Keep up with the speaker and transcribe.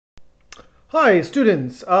Hi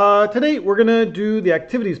students, today we're gonna do the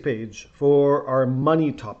activities page for our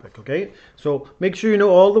money topic, okay? So make sure you know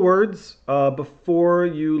all the words before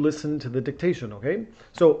you listen to the dictation, okay?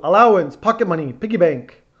 So allowance, pocket money, piggy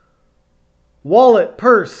bank, wallet,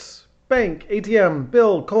 purse, bank, ATM,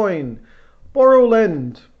 bill, coin, borrow,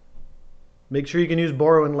 lend. Make sure you can use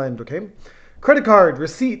borrow and lend, okay? Credit card,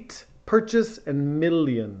 receipt, purchase, and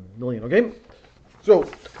million, okay? So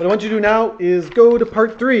what I want you to do now is go to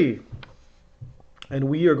part 3. And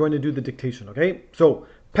we are going to do the dictation, okay? So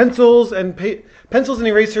pencils and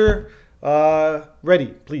eraser ready,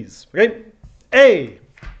 please. Okay? A.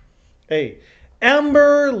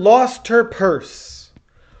 Amber lost her purse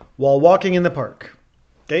while walking in the park.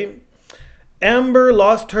 Okay? Amber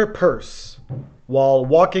lost her purse while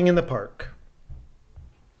walking in the park.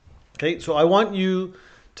 Okay? So I want you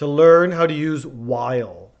to learn how to use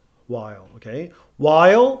while. While, okay?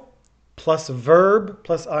 While plus verb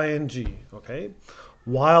plus ing, okay?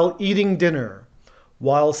 While eating dinner,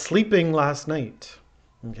 while sleeping last night,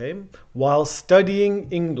 okay? While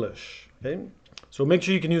studying English, okay? So make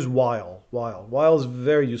sure you can use while. While is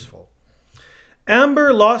very useful.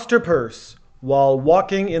 Amber lost her purse while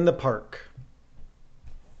walking in the park.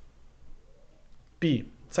 B,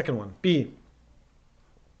 second one, B.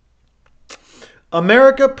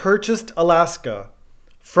 America purchased Alaska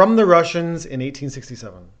from the Russians in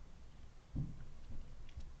 1867.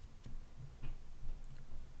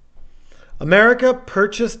 America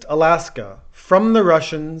purchased Alaska from the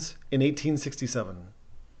Russians in 1867.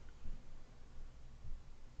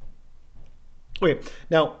 Okay,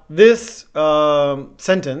 now this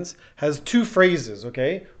sentence has two phrases,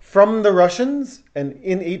 okay? From the Russians and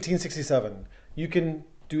in 1867. You can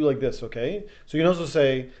do like this, okay? So you can also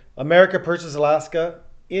say, America purchased Alaska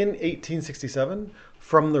in 1867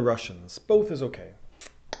 from the Russians. Both is okay.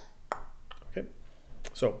 Okay,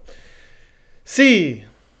 so C.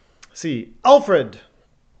 Alfred.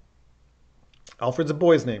 Alfred's a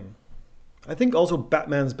boy's name. I think also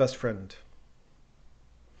Batman's best friend.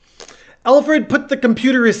 Alfred put the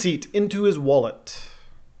computer receipt into his wallet.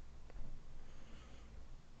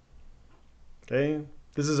 Okay,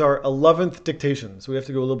 this is our 11th dictation, so we have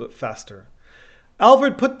to go a little bit faster.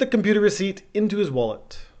 Alfred put the computer receipt into his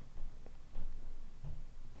wallet.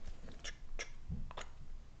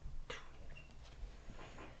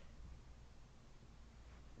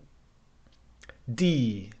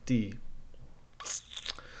 D.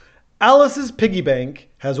 Alice's piggy bank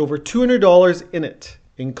has over $200 in it,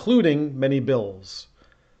 including many bills.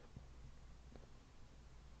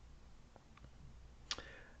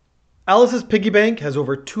 Alice's piggy bank has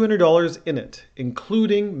over $200 in it,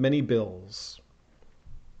 including many bills.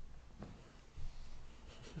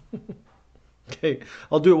 Okay,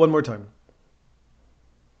 I'll do it one more time.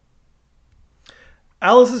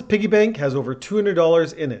 Alice's piggy bank has over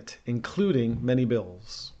 $200 in it, including many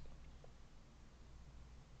bills.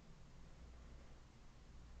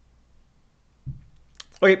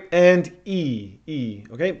 Okay, and E,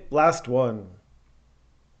 okay? Last one.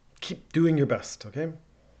 Keep doing your best, okay?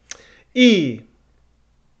 E.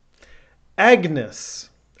 Agnes.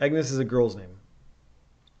 Agnes is a girl's name.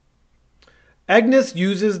 Agnes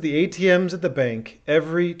uses the ATMs at the bank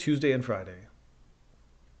every Tuesday and Friday.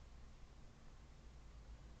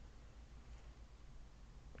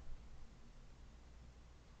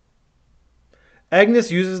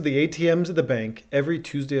 Agnes uses the ATMs at the bank every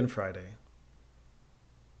Tuesday and Friday.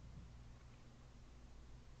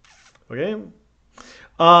 Okay?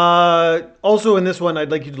 Also in this one,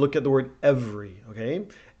 I'd like you to look at the word every, okay?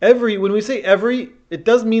 Every, when we say every, it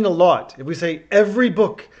does mean a lot. If we say every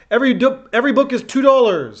book is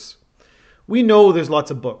 $2. We know there's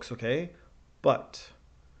lots of books, okay? But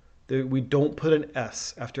we don't put an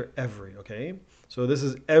S after every, okay? So this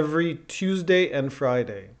is every Tuesday and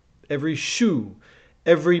Friday. Every shoe,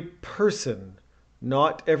 every person,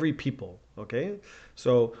 not every people, okay?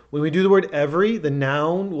 So when we do the word every, the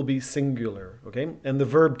noun will be singular, okay? And the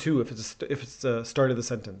verb too, if it's the start of the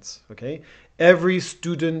sentence, okay? Every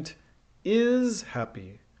student is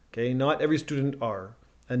happy, okay? Not every student are,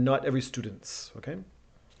 and not every students, okay?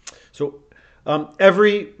 So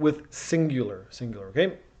every with singular,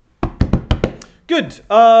 okay? Good.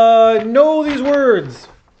 Know these words.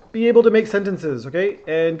 Be able to make sentences, okay?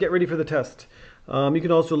 And get ready for the test. You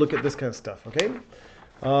can also look at this kind of stuff, okay?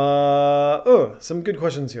 Some good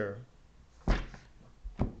questions here.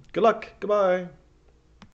 Good luck. Goodbye.